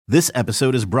This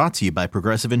episode is brought to you by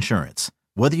Progressive Insurance.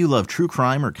 Whether you love true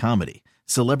crime or comedy,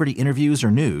 celebrity interviews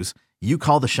or news, you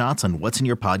call the shots on what's in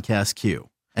your podcast queue.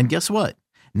 And guess what?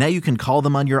 Now you can call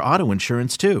them on your auto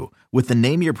insurance too with the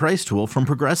Name Your Price tool from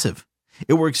Progressive.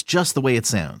 It works just the way it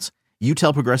sounds. You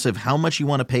tell Progressive how much you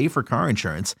want to pay for car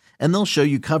insurance, and they'll show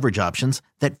you coverage options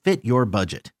that fit your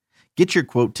budget. Get your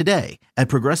quote today at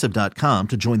Progressive.com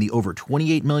to join the over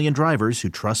 28 million drivers who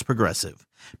trust Progressive.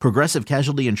 Progressive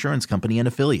Casualty Insurance Company and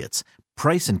Affiliates.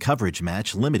 Price and coverage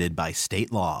match limited by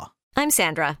state law. I'm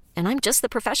Sandra, and I'm just the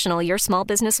professional your small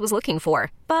business was looking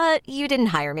for. But you didn't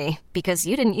hire me because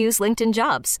you didn't use LinkedIn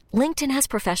Jobs. LinkedIn has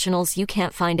professionals you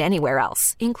can't find anywhere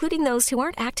else, including those who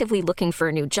aren't actively looking for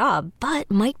a new job, but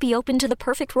might be open to the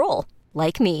perfect role,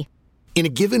 like me. In a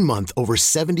given month, over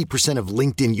 70% of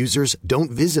LinkedIn users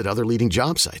don't visit other leading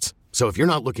job sites. So if you're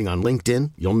not looking on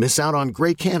LinkedIn, you'll miss out on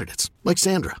great candidates like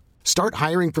Sandra. Start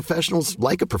hiring professionals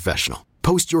like a professional.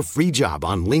 Post your free job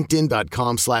on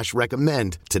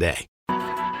linkedin.com/recommend today. Kane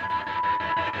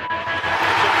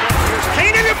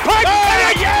in the pipe,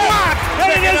 and it's blocked, and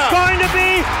it is going to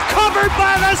be covered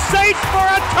by the Saints for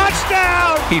a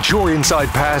touchdown. It's your inside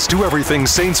pass to everything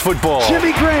Saints football.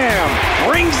 Jimmy Graham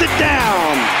brings it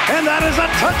down, and that is a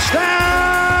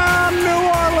touchdown, New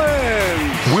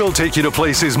Orleans. We'll take you to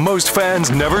places most fans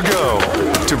never go.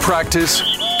 To practice,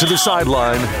 to the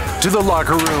sideline, to the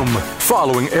locker room,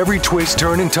 following every twist,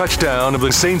 turn, and touchdown of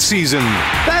the Saints season.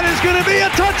 That is going to be a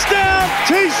touchdown,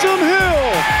 Taysom Hill,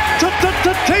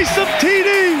 Taysom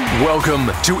TD.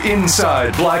 Welcome to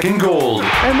Inside Black and Gold.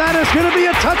 And that is going to be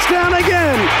a touchdown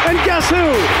again. And guess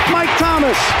who? Mike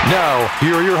Thomas. Now,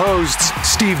 here are your hosts,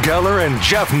 Steve Geller and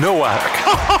Jeff Nowak.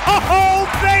 Oh,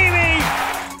 baby!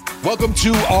 Welcome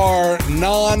to our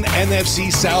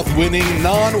non-NFC South winning,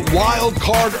 non-wild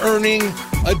card earning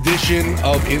edition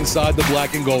of Inside the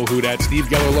Black and Gold. Who dat? Steve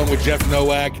Geller along with Jeff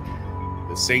Nowak.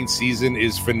 The Saints season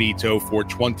is finito for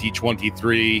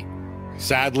 2023.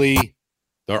 Sadly,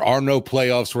 there are no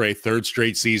playoffs for a third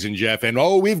straight season, Jeff. And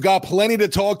we've got plenty to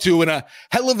talk to, and a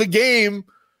hell of a game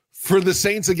for the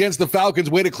Saints against the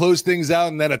Falcons. Way to close things out,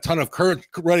 and then a ton of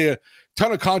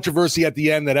controversy at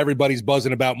the end that everybody's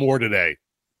buzzing about more today.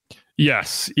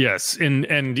 Yes.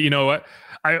 And you know what?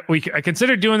 I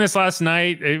considered doing this last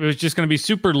night. It was just going to be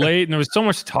super late, and there was so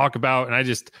much to talk about, and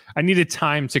I needed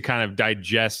time to kind of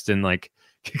digest and like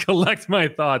collect my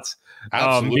thoughts.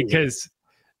 Absolutely. Because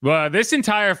this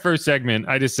entire first segment,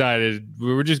 I decided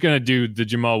we were just going to do the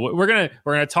Jamaal. We're gonna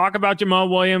talk about Jamaal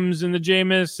Williams and the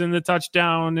Jameis and the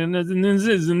touchdown and then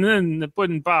the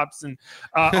pudding pops and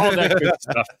all that good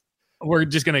stuff. We're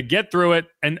just going to get through it.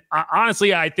 And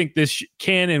honestly, I think this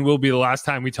can and will be the last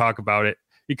time we talk about it,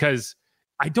 because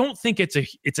I don't think it's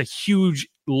a huge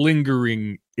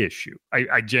lingering issue.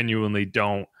 I genuinely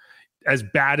don't, as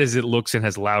bad as it looks and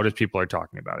as loud as people are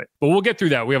talking about it. But we'll get through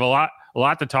that. We have a lot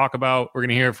to talk about. We're going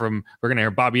to hear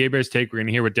Bobby Hebert's take. We're going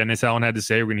to hear what Dennis Allen had to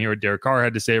say. We're going to hear what Derek Carr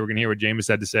had to say. We're going to hear what Jameis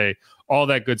had to say. All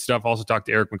that good stuff. Also talked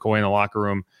to Eric McCoy in the locker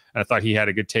room, and I thought he had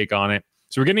a good take on it.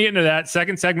 So we're going to get into that.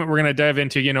 Second segment, we're going to dive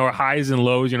into, our highs and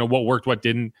lows, what worked, what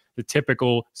didn't, the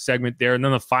typical segment there. And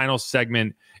then the final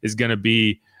segment is going to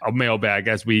be a mailbag,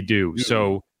 as we do. Mm-hmm.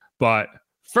 So, but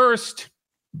first,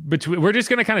 we're just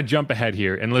going to kind of jump ahead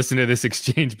here and listen to this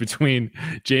exchange between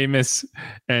Jameis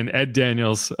and Ed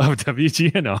Daniels of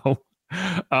WGNO.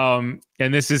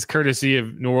 And this is courtesy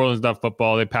of New Orleans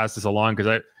Football. They passed this along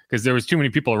because there was too many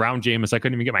people around Jameis. I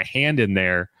couldn't even get my hand in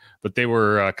there, but they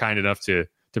were kind enough to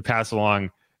pass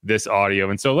along this audio.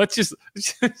 And so let's just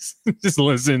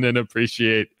listen and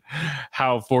appreciate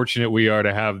how fortunate we are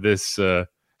to have this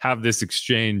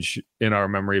exchange in our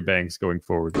memory banks going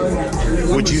forward.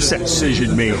 Would you say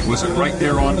decision made? Was it right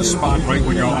there on the spot, right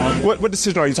when you're on? What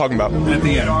decision are you talking about? At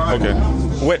the end. Okay.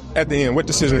 What at the end? What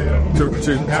decision?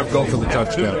 To have go for the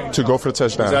touchdown. To go for the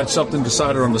touchdown. Is that something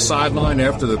decided on the sideline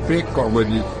after the pick, or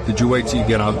did you wait till you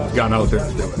got out there?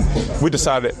 We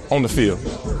decided on the field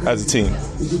as a team.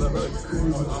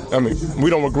 I mean,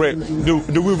 we don't regret. Do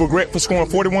we regret for scoring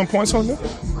 41 points on them?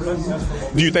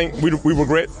 Do you think we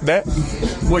regret that?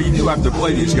 Well, you do have to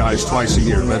play these guys twice a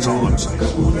year. That's all I'm saying.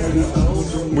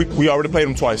 We already played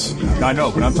them twice. I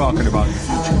know, but I'm talking about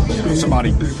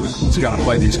somebody's got to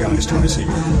play these guys twice a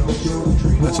year.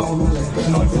 That's all.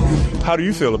 How do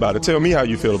you feel about it? Tell me how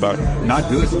you feel about it. Not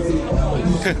good.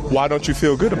 Why don't you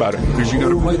feel good about it? Because you got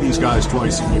to play these guys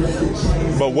twice a year.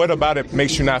 But what about it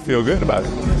makes you not feel good about it?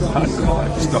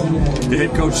 The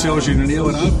head coach tells you to kneel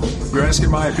it up. You're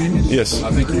asking my opinion? Yes.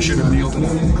 I think you should have kneeled it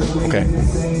up. Okay.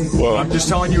 Well, I'm just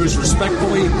telling you as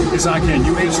respectfully as I can.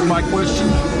 You answer my question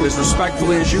as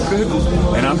respectfully as you could,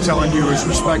 and I'm telling you as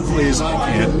respectfully as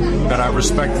I can that I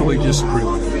respectfully disagree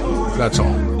with you. That's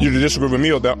all. You disagree with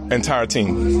me or the entire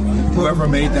team? Whoever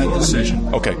made that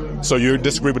decision. Okay, so you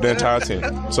disagree with the entire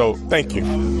team. So thank you.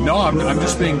 No, I'm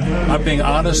just being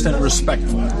honest and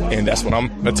respectful. And that's what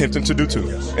I'm attempting to do too.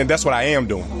 And that's what I am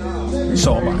doing.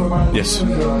 So am I. Yes.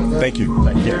 Thank you.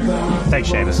 Thank you. Thanks,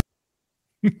 Seamus.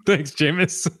 Thanks,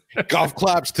 Jameis. Golf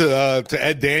claps to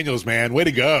Ed Daniels, man. Way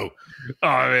to go. Oh,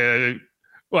 man.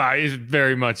 Wow, he's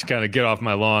very much kind of get off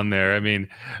my lawn there. I mean,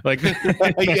 like,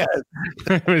 Yes.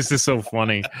 it was just so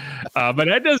funny. But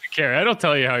Ed doesn't care. I don't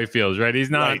tell you how he feels, right? He's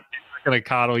not going to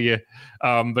coddle you.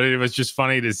 But it was just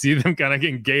funny to see them kind of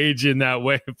engage in that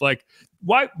way of like,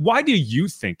 why do you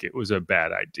think it was a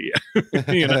bad idea?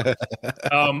 You know?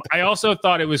 I also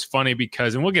thought it was funny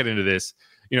because, and we'll get into this,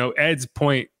 you know, Ed's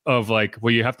point of like,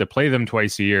 well, you have to play them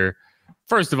twice a year.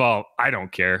 First of all, I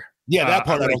don't care. Yeah, that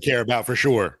part I don't care about for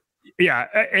sure. Yeah,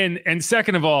 and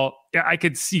second of all, you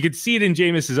could see it in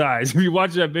Jameis's eyes. If you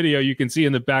watch that video, you can see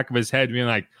in the back of his head being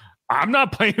like, I'm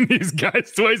not playing these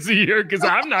guys twice a year because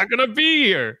I'm not going to be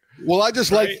here. Well, I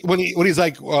just like when he's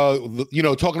like, you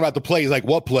know, talking about the play. He's like,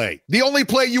 what play? The only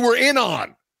play you were in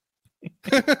on.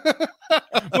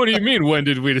 What do you mean? When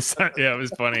did we decide? Yeah, it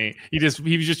was funny. He was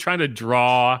just trying to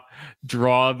draw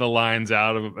the lines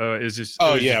out of. It's just.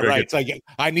 Oh it yeah, right. Good. It's like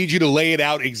I need you to lay it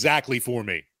out exactly for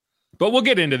me. But we'll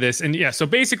get into this. And yeah, so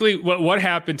basically what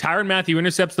happened, Tyrann Mathieu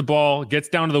intercepts the ball, gets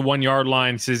down to the 1 yard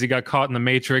line, says he got caught in the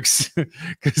matrix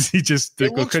because he just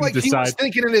couldn't decide. He was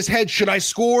thinking in his head, should I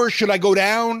score? Should I go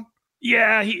down?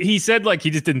 Yeah, he said like he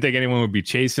just didn't think anyone would be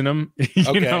chasing him,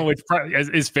 you know, which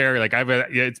is fair. Like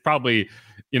it's probably,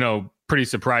 you know, pretty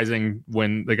surprising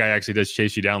when the guy actually does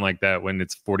chase you down like that when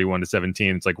it's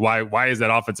 41-17. It's like, why is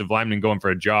that offensive lineman going for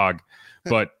a jog?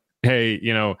 But hey,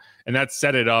 you know, and that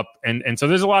set it up. And so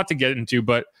there's a lot to get into,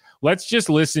 but let's just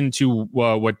listen to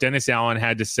what Dennis Allen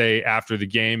had to say after the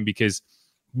game, because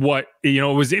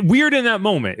it was weird in that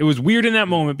moment. It was weird in that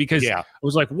moment because it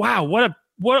was like, wow,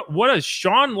 what a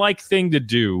Sean-like thing to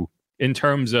do in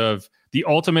terms of the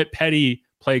ultimate petty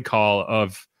play call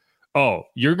of, oh,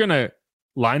 you're going to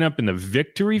line up in the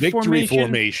victory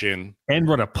formation and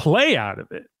run a play out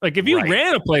of it. Like if you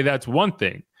ran a play, that's one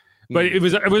thing. But it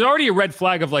was already a red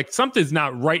flag of like something's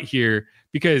not right here,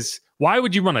 because why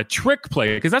would you run a trick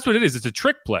play? Because that's what it is. It's a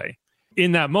trick play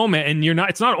in that moment. And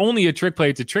it's not only a trick play,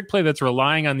 it's a trick play that's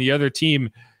relying on the other team.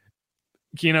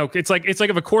 You know, it's like if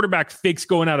a quarterback fakes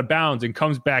going out of bounds and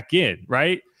comes back in,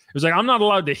 right? It was like, I'm not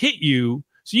allowed to hit you,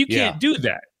 so you can't do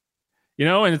that. You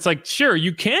know, and it's like, sure,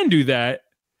 you can do that,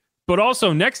 but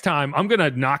also next time I'm going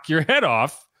to knock your head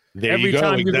off every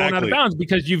time you're going out of bounds,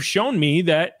 because you've shown me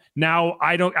that now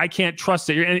I can't trust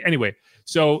it. Anyway,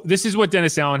 so this is what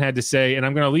Dennis Allen had to say, and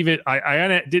I'm going to leave it.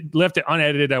 I left it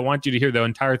unedited. I want you to hear the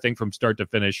entire thing from start to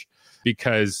finish,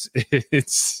 because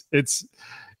it's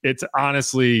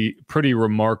honestly pretty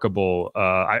remarkable.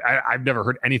 I've never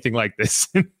heard anything like this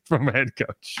from a head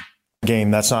coach. Game.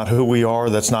 That's not who we are.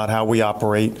 That's not how we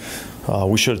operate.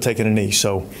 We should have taken a knee.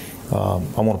 So I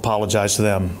want to apologize to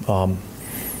them,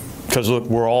 because look,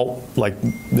 we're all like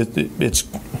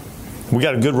we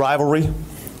got a good rivalry,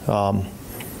 and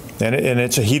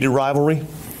it's a heated rivalry.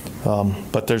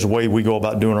 But there's a way we go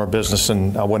about doing our business,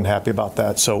 and I wasn't happy about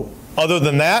that. So other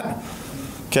than that,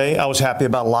 okay, I was happy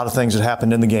about a lot of things that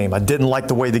happened in the game. I didn't like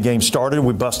the way the game started.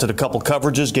 We busted a couple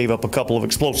coverages, gave up a couple of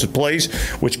explosive plays,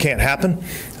 which can't happen.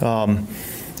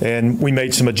 And we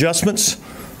made some adjustments,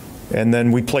 and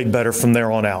then we played better from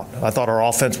there on out. I thought our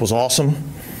offense was awesome.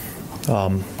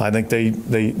 I think they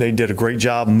did a great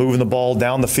job moving the ball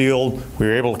down the field. We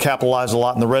were able to capitalize a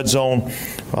lot in the red zone.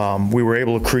 We were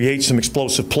able to create some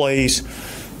explosive plays.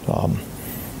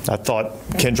 I thought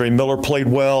Kendre Miller played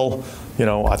well. You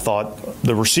know, I thought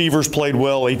the receivers played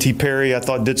well. A.T. Perry, I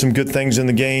thought, did some good things in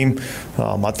the game.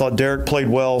 I thought Derek played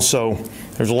well. So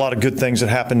there's a lot of good things that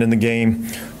happened in the game.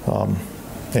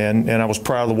 And I was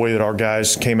proud of the way that our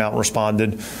guys came out and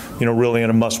responded, you know, really in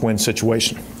a must-win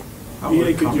situation.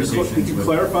 Could you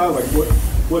clarify, like,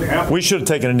 what happened? We should have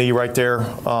taken a knee right there.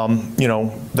 You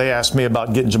know, they asked me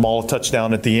about getting Jamaal a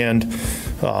touchdown at the end.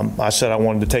 I said I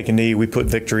wanted to take a knee. We put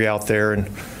victory out there, and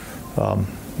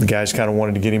the guys kind of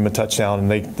wanted to get him a touchdown,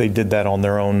 and they did that on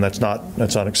their own.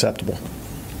 That's unacceptable.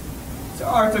 So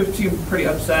Arthur seemed pretty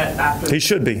upset after. He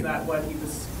should be. Is that what he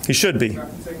was? He should be.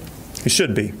 Referencing? He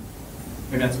should be.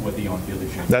 And that's what the on-field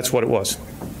issue. That's what it was.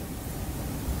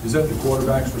 Is that the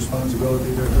quarterback's responsibility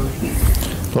there,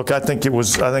 Coach? Look, I think there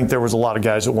was a lot of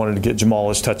guys that wanted to get Jamaal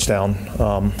his touchdown.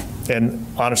 And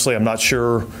honestly, I'm not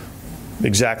sure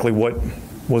exactly what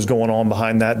was going on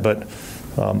behind that, but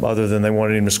other than they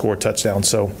wanted him to score a touchdown.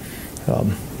 So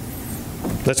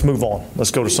let's move on. Let's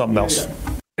go to something else.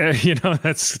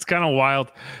 It's kind of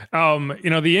wild.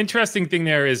 The interesting thing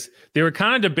there is they were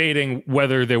kind of debating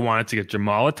whether they wanted to get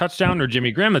Jamaal a touchdown or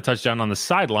Jimmy Graham a touchdown on the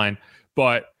sideline.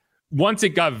 But once it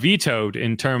got vetoed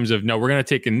in terms of, no, we're going to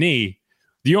take a knee,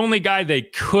 the only guy they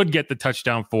could get the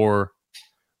touchdown for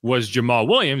was Jamaal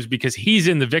Williams, because he's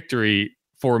in the victory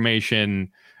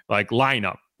formation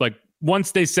lineup.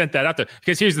 Once they sent that out there,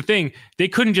 because here's the thing, they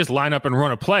couldn't just line up and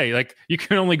run a play. You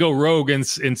can only go rogue in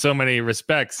so many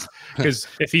respects, because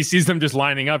if he sees them just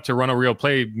lining up to run a real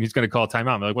play, he's going to call a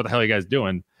timeout. They're like, what the hell are you guys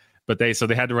doing? But they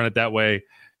had to run it that way.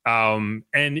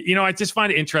 I just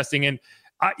find it interesting. And,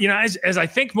 as I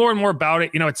think more and more about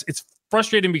it, it's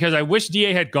frustrating, because I wish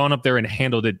DA had gone up there and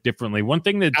handled it differently. One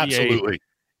thing that DA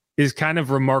is kind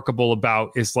of remarkable about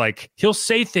is he'll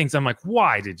say things. I'm like,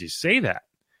 why did you say that?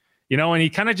 And he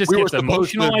kind of just gets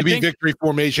emotional. To be victory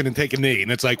formation and take a knee, and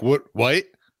it's like, what?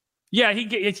 Yeah, he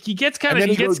gets kind of. And then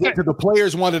he gets to the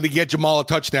players wanted to get Jamaal a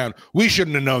touchdown. We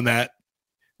shouldn't have known that.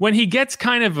 When he gets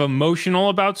kind of emotional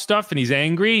about stuff and he's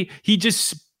angry, he just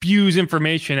spews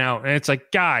information out, and it's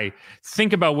like, guy,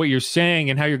 think about what you're saying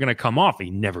and how you're going to come off. He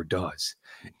never does.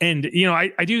 And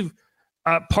I do.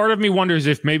 Part of me wonders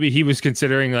if maybe he was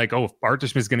considering if Arthur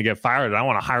Smith's going to get fired, I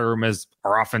want to hire him as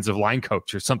our offensive line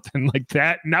coach or something like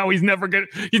that. Now he's not even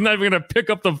going to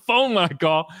pick up the phone when I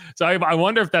call. So I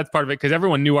wonder if that's part of it, because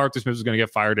everyone knew Arthur Smith was going to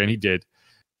get fired, and he did.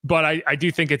 But I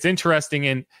do think it's interesting,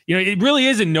 and it really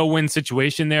is a no-win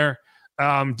situation there.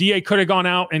 DA could have gone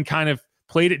out and kind of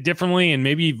played it differently, and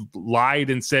maybe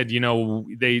lied and said,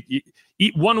 they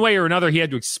one way or another he had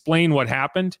to explain what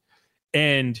happened,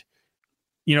 and.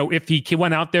 If he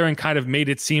went out there and kind of made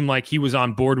it seem like he was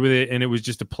on board with it and it was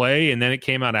just a play, and then it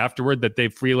came out afterward that they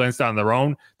freelanced on their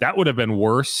own, that would have been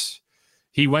worse.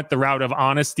 He went the route of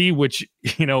honesty, which,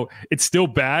 it's still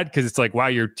bad, because it's like, wow,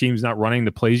 your team's not running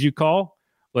the plays you call.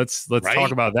 Let's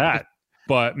talk about that.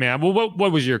 But man, what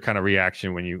was your kind of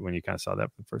reaction when you kind of saw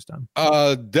that for the first time?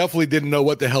 Definitely didn't know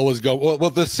what the hell was going. Well,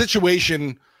 the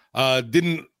situation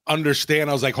didn't understand.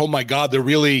 I was like, oh my God, they're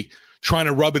really trying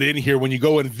to rub it in here. When you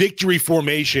go in victory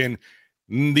formation,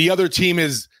 the other team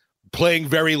is playing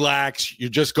very lax. You're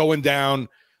just going down,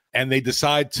 and they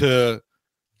decide to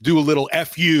do a little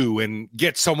FU and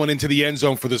get someone into the end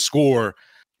zone for the score.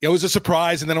 It was a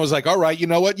surprise. And then I was like, all right, you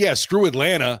know what? Yeah, screw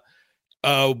Atlanta.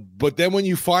 But then when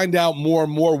you find out more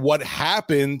and more what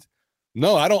happened,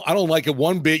 no, I don't like it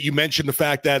one bit. You mentioned the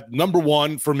fact that, number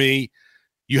one, for me,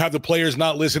 you have the players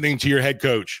not listening to your head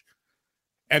coach,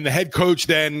 and the head coach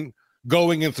then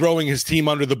going and throwing his team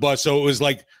under the bus. So it was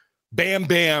like, bam,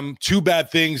 bam, two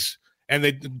bad things,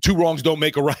 and two wrongs don't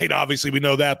make a right. Obviously, we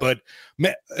know that, but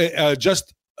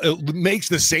just makes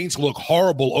the Saints look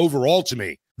horrible overall to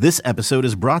me. This episode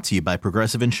is brought to you by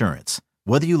Progressive Insurance.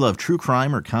 Whether you love true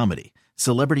crime or comedy,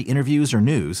 celebrity interviews or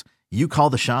news, you call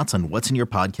the shots on what's in your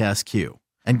podcast queue.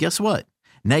 And guess what?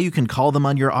 Now you can call them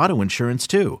on your auto insurance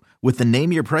too, with the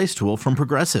Name Your Price tool from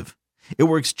Progressive. It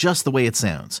works just the way it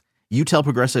sounds. You tell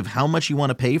Progressive how much you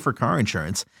want to pay for car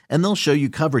insurance, and they'll show you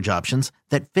coverage options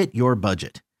that fit your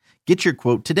budget. Get your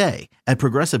quote today at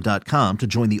Progressive.com to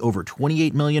join the over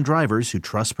 28 million drivers who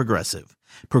trust Progressive.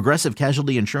 Progressive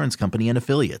Casualty Insurance Company and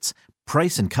Affiliates.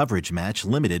 Price and coverage match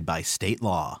limited by state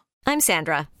law. I'm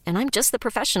Sandra, and I'm just the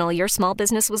professional your small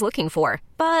business was looking for.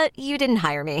 But you didn't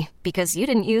hire me, because you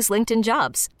didn't use LinkedIn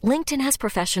Jobs. LinkedIn has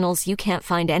professionals you can't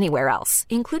find anywhere else,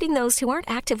 including those who aren't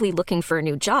actively looking for a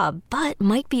new job, but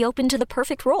might be open to the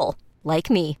perfect role, like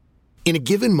me. In a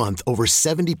given month, over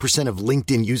 70% of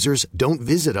LinkedIn users don't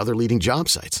visit other leading job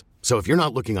sites. So if you're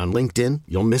not looking on LinkedIn,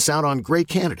 you'll miss out on great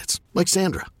candidates, like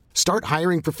Sandra. Start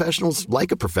hiring professionals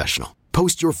like a professional.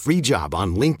 Post your free job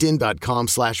on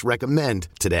linkedin.com/recommend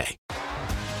today.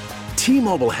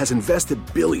 T-Mobile has invested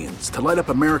billions to light up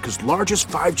America's largest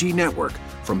 5G network,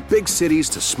 from big cities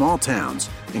to small towns,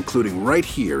 including right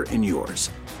here in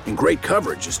yours. And great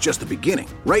coverage is just the beginning.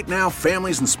 Right now,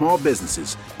 families and small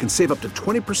businesses can save up to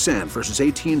 20% versus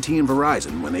AT&T and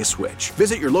Verizon when they switch.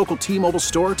 Visit your local T-Mobile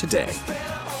store today.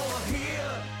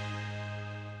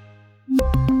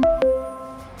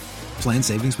 Plan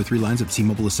savings with 3 lines of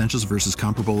T-Mobile Essentials versus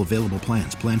comparable available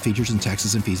plans. Plan features and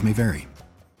taxes and fees may vary.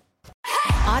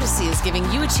 Odyssey is giving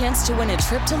you a chance to win a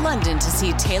trip to London to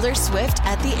see Taylor Swift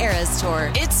at the Eras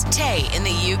Tour. It's Tay in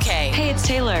the UK. Hey, it's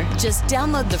Taylor. Just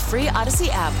download the free Odyssey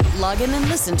app, log in and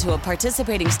listen to a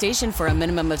participating station for a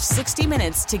minimum of 60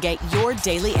 minutes to get your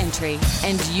daily entry.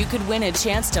 And you could win a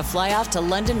chance to fly off to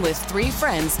London with 3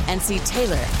 friends and see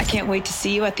Taylor. I can't wait to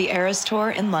see you at the Eras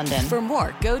Tour in London. For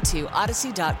more, go to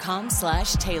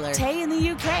odyssey.com/Taylor. Tay in the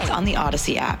UK. It's on the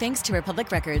Odyssey app. Thanks to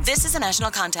Republic Records. This is a national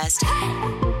contest.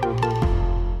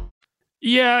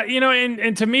 Yeah,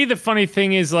 and to me, the funny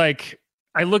thing is, like,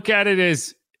 I look at it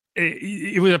as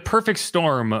it was a perfect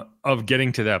storm of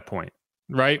getting to that point,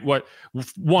 right?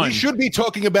 We should be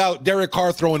talking about Derek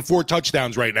Carr throwing 4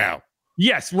 touchdowns right now.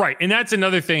 Yes, right. And that's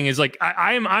another thing is, like,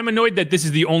 I'm annoyed that this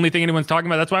is the only thing anyone's talking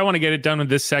about. That's why I want to get it done with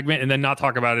this segment and then not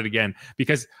talk about it again,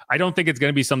 because I don't think it's going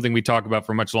to be something we talk about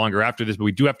for much longer after this, but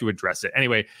we do have to address it.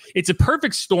 Anyway, it's a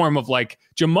perfect storm of, like,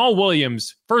 Jamaal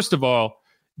Williams. First of all,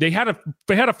 they had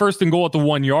a first and goal at the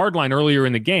 1 yard line earlier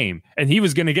in the game, and he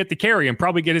was going to get the carry and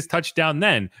probably get his touchdown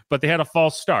then, but they had a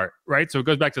false start, right? So it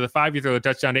goes back to the 5, you throw the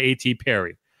touchdown to A.T.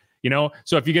 Perry,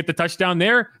 So if you get the touchdown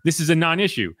there, this is a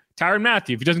non-issue. Tyrann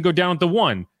Mathieu, if he doesn't go down at the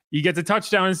 1, you get the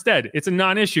touchdown instead. It's a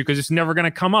non-issue because it's never going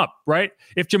to come up, right?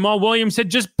 If Jamaal Williams had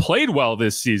just played well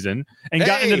this season and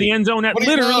got into the end zone at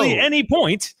literally any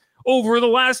point over the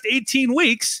last 18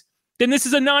 weeks, then this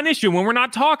is a non-issue when we're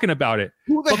not talking about it.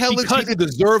 Who the hell is he to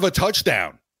deserve a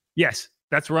touchdown? Yes,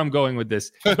 that's where I'm going with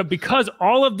this. But because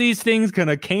all of these things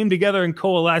kind of came together and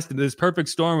coalesced into this perfect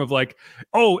storm of, like,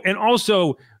 and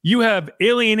also you have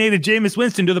alienated Jameis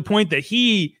Winston to the point that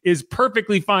he is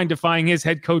perfectly fine defying his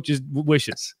head coach's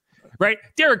wishes, right?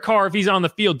 Derek Carr, if he's on the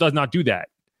field, does not do that.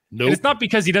 Nope. And it's not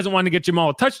because he doesn't want to get Jamaal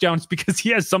a touchdown. It's because he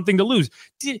has something to lose.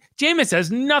 Jameis has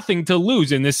nothing to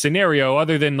lose in this scenario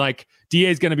other than, like, DA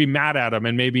is going to be mad at him,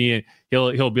 and maybe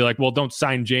he'll be like, well, don't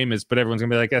sign Jameis, but everyone's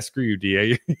going to be like, screw you,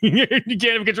 DA. You can't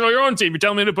even control your own team. You're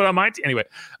telling me to put on my team. Anyway,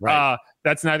 right.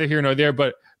 That's neither here nor there,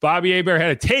 but Bobby Hebert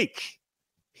had a take.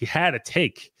 He had a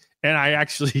take. And I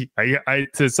actually, I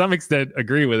to some extent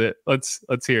agree with it. Let's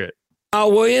hear it.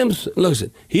 Williams,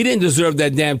 listen, he didn't deserve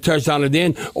that damn touchdown at the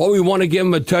end. We want to give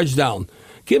him a touchdown.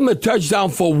 Give him a touchdown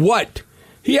for what?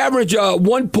 He averaged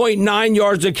 1.9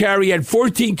 yards a carry, had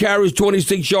 14 carries,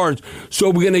 26 yards. So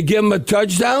we're going to give him a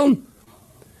touchdown?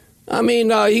 I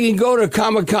mean, he can go to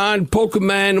Comic-Con,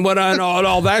 Pokemon, and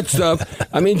all that stuff.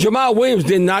 I mean, Jamaal Williams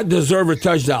did not deserve a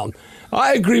touchdown.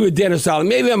 I agree with Dennis Allen.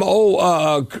 Maybe I'm an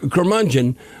old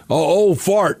curmudgeon, old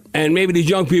fart, and maybe these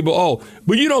young people,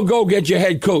 but you don't go get your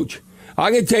head coach. I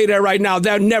can tell you that right now.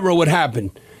 That never would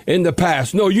happen in the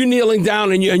past. No, you're kneeling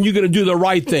down and you're going to do the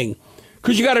right thing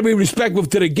because you got to be respectful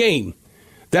to the game.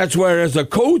 That's where, as a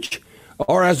coach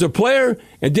or as a player,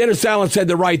 and Dennis Allen said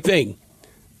the right thing.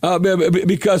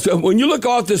 Because when you look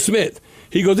Arthur Smith,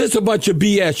 he goes, "This is a bunch of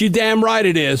BS." You damn right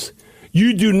it is.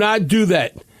 You do not do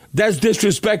that. That's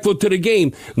disrespectful to the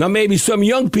game. Now, maybe some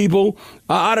young people,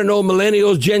 I don't know,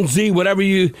 millennials, Gen Z, whatever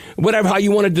how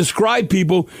you want to describe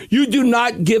people, you do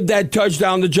not give that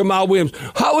touchdown to Jamaal Williams.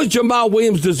 How has Jamaal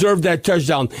Williams deserved that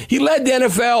touchdown? He led the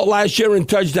NFL last year in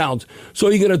touchdowns. So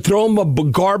you're going to throw him a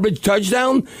garbage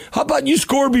touchdown? How about you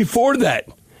score before that?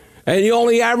 And you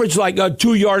only average like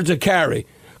 2 yards a carry.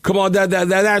 Come on,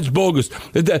 that's bogus.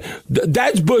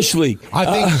 That's Bush League. I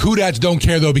think Houdats don't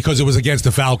care, though, because it was against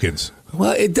the Falcons.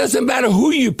 Well, it doesn't matter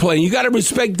who you play. You got to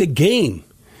respect the game.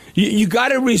 You got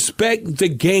to respect the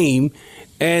game,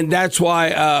 and that's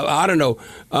why, I don't know.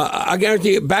 I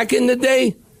guarantee you, back in the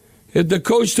day, if the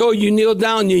coach told you kneel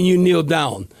down, you kneel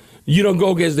down. You don't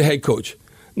go against the head coach.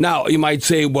 Now, you might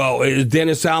say, well, is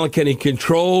Dennis Allen, can he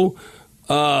control?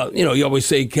 You always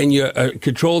say, can you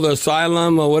control the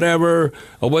asylum or whatever,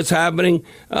 or what's happening?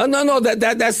 No,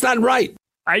 that's not right.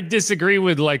 I disagree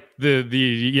with, like, the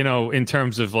in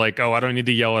terms of, like, I don't need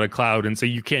to yell at a cloud and say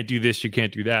you can't do this, you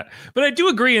can't do that. But I do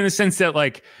agree in the sense that,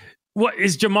 like, what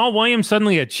is Jamaal Williams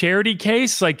suddenly a charity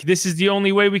case? Like, this is the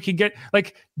only way we could get,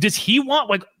 like, does he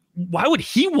want, like, why would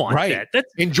he want that?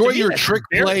 Enjoy your trick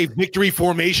play, victory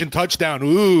formation touchdown.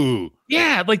 Ooh.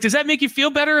 Yeah, like, does that make you feel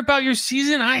better about your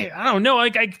season? I don't know.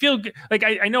 Like, I feel like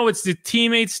I know it's the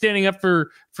teammates standing up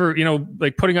for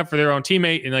like putting up for their own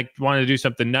teammate and, like, wanting to do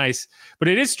something nice. But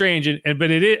it is strange,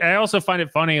 but it is. I also find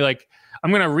it funny. Like,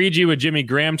 I'm gonna read you a Jimmy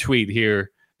Graham tweet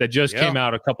here that just came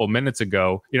out a couple minutes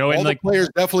ago. All and, the like, players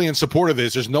definitely in support of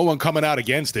this. There's no one coming out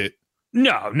against it.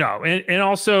 No, and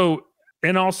also.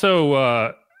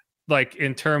 Like,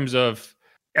 in terms of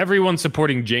everyone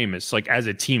supporting Jameis, like, as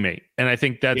a teammate. And I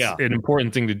think that's an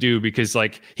important thing to do because,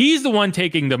 like, he's the one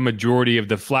taking the majority of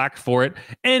the flack for it.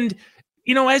 And,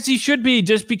 as he should be,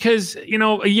 just because,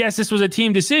 yes, this was a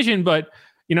team decision, but,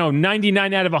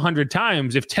 99 out of 100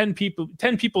 times, if 10 people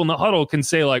in the huddle can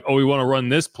say, like, we want to run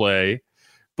this play,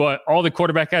 but all the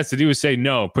quarterback has to do is say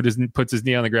no, puts his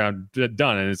knee on the ground,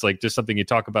 done. And it's, like, just something you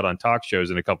talk about on talk shows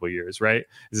in a couple of years, right?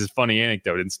 This is a funny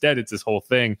anecdote. Instead, it's this whole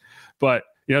thing. But,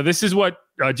 this is what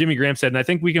Jimmy Graham said, and I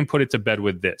think we can put it to bed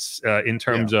with this in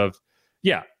terms of,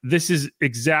 this is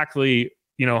exactly,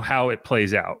 how it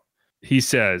plays out. He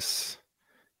says,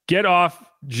 get off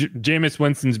Jameis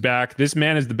Winston's back. This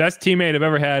man is the best teammate I've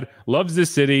ever had, loves this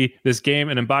city, this game,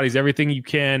 and embodies everything you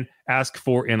can ask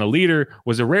for in a leader.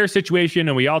 Was a rare situation,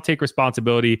 and we all take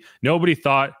responsibility. Nobody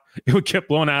thought it would get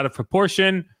blown out of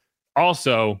proportion.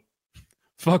 Also,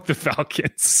 fuck the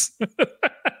Falcons.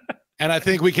 And I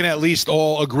think we can at least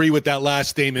all agree with that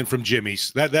last statement from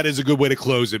Jimmy's. That is a good way to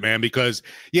close it, man, because,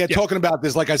 talking about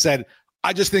this, like I said,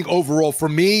 I just think overall, for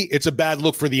me, it's a bad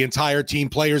look for the entire team,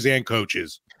 players and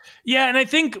coaches. Yeah, and I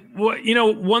think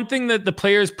one thing that the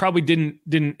players probably didn't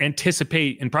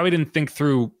anticipate and probably didn't think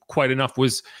through quite enough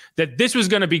was that this was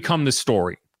going to become the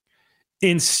story,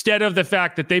 instead of the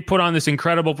fact that they put on this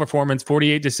incredible performance,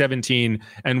 48-17,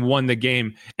 and won the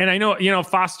game. And I know,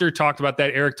 Foster talked about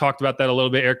that. Eric talked about that a little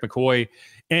bit, Eric McCoy.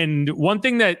 And one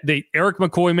thing that Eric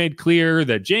McCoy made clear,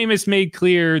 that Jameis made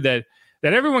clear, that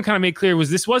everyone kind of made clear,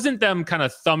 was this wasn't them kind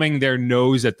of thumbing their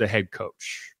nose at the head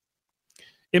coach.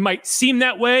 It might seem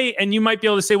that way, and you might be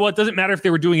able to say, well, it doesn't matter if they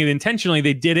were doing it intentionally.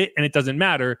 They did it, and it doesn't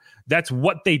matter. That's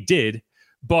what they did.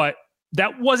 But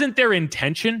that wasn't their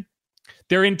intention.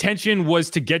 Their intention was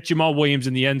to get Jamaal Williams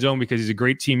in the end zone because he's a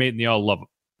great teammate and they all love him.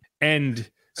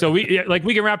 And so we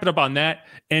can wrap it up on that.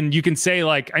 And you can say,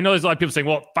 I know there's a lot of people saying,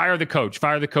 well, fire the coach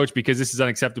because this is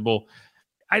unacceptable.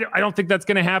 I don't think that's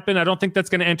going to happen. I don't think that's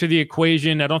going to enter the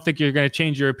equation. I don't think you're going to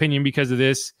change your opinion because of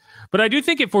this. But I do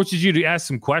think it forces you to ask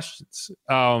some questions.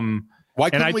 Why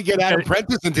couldn't we get Adam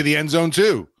Prentice into the end zone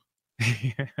too?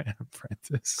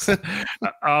 Prentice.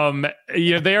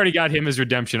 They already got him his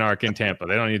redemption arc in Tampa.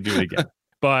 They don't need to do it again.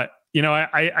 But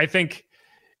I think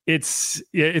it's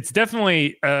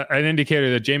definitely an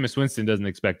indicator that Jameis Winston doesn't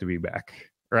expect to be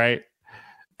back, right?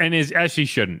 And as he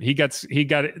shouldn't. He got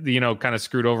kind of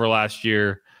screwed over last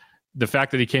year. The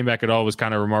fact that he came back at all was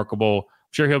kind of remarkable.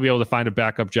 I'm sure he'll be able to find a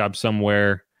backup job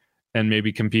somewhere and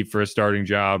maybe compete for a starting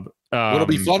job. It'll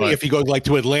be funny if he goes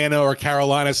to Atlanta or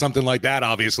Carolina, something like that,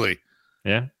 obviously.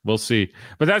 Yeah, we'll see.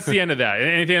 But that's the end of that.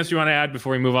 Anything else you want to add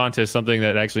before we move on to something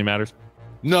that actually matters?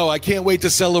 No, I can't wait to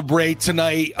celebrate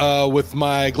tonight with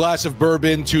my glass of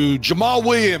bourbon to Jamaal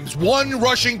Williams, 1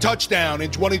 rushing touchdown in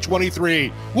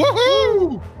 2023.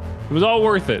 Woohoo! It was all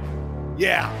worth it.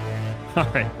 Yeah. All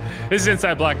right. This is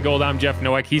Inside Black and Gold. I'm Jeff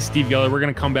Nowak. He's Steve Geller. We're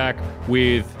going to come back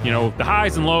with, the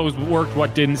highs and lows, what worked,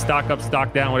 what didn't, stock up,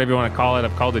 stock down, whatever you want to call it.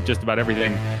 I've called it just about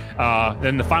everything.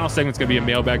 Then the final segment's going to be a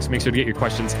mailbag, so make sure to get your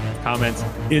questions, comments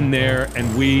in there,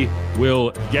 and we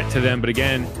will get to them. But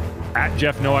again, at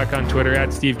Jeff Nowak on Twitter,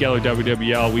 at Steve Geller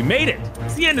WWL. We made it.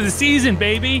 It's the end of the season,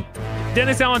 baby.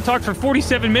 Dennis Allen talked for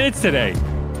 47 minutes today.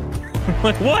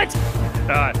 What?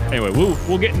 Anyway,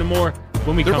 we'll get into more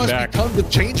when we come back. There must be tons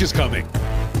of changes coming.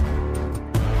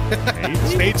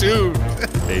 Stay tuned.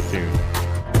 Stay tuned.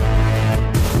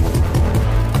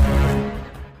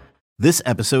 This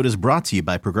episode is brought to you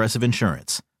by Progressive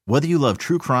Insurance. Whether you love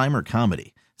true crime or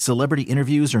comedy, celebrity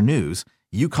interviews or news,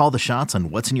 you call the shots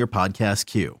on what's in your podcast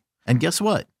queue. And guess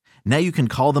what? Now you can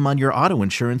call them on your auto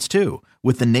insurance too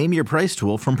with the Name Your Price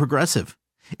tool from Progressive.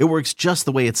 It works just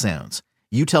the way it sounds.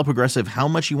 You tell Progressive how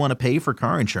much you want to pay for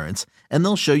car insurance, and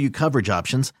they'll show you coverage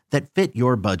options that fit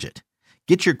your budget.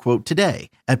 Get your quote today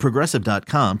at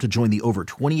Progressive.com to join the over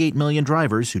 28 million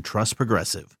drivers who trust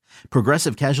Progressive.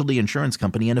 Progressive Casualty Insurance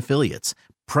Company and Affiliates.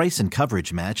 Price and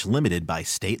coverage match limited by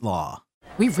state law.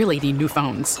 We really need new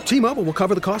phones. T-Mobile will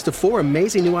cover the cost of 4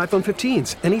 amazing new iPhone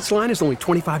 15s, and each line is only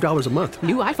 $25 a month.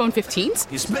 New iPhone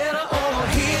 15s? It's better over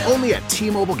here. Only at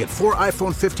T-Mobile, get 4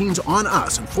 iPhone 15s on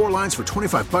us and 4 lines for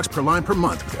 $25 per line per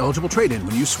month with eligible trade-in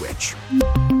when you switch.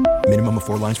 Minimum of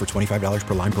 4 lines for $25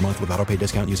 per line per month with autopay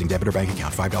discount using debit or bank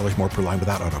account. $5 more per line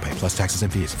without autopay, plus taxes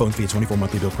and fees. Phone fee at 24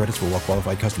 monthly bill credits for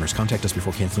well-qualified customers. Contact us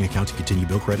before canceling account to continue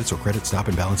bill credits or credit stop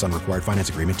and balance on required finance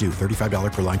agreement due.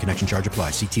 $35 per line connection charge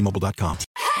applies. See T-Mobile.com.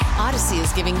 Odyssey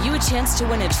is giving you a chance to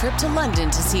win a trip to London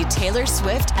to see Taylor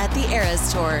Swift at the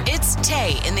Eras Tour. It's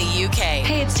Tay in the UK.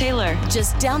 Hey, it's Taylor.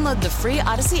 Just download the free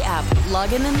Odyssey app,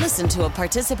 log in and listen to a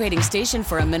participating station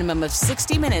for a minimum of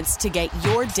 60 minutes to get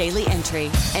your daily entry.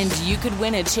 And you could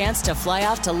win a chance to fly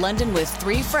off to London with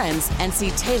 3 friends and see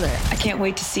Taylor. I can't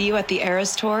wait to see you at the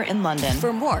Eras Tour in London.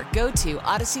 For more, go to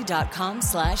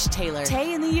odyssey.com/Taylor.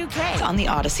 Tay in the UK. It's on the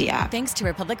Odyssey app. Thanks to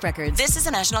Republic Records. This is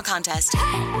a national contest.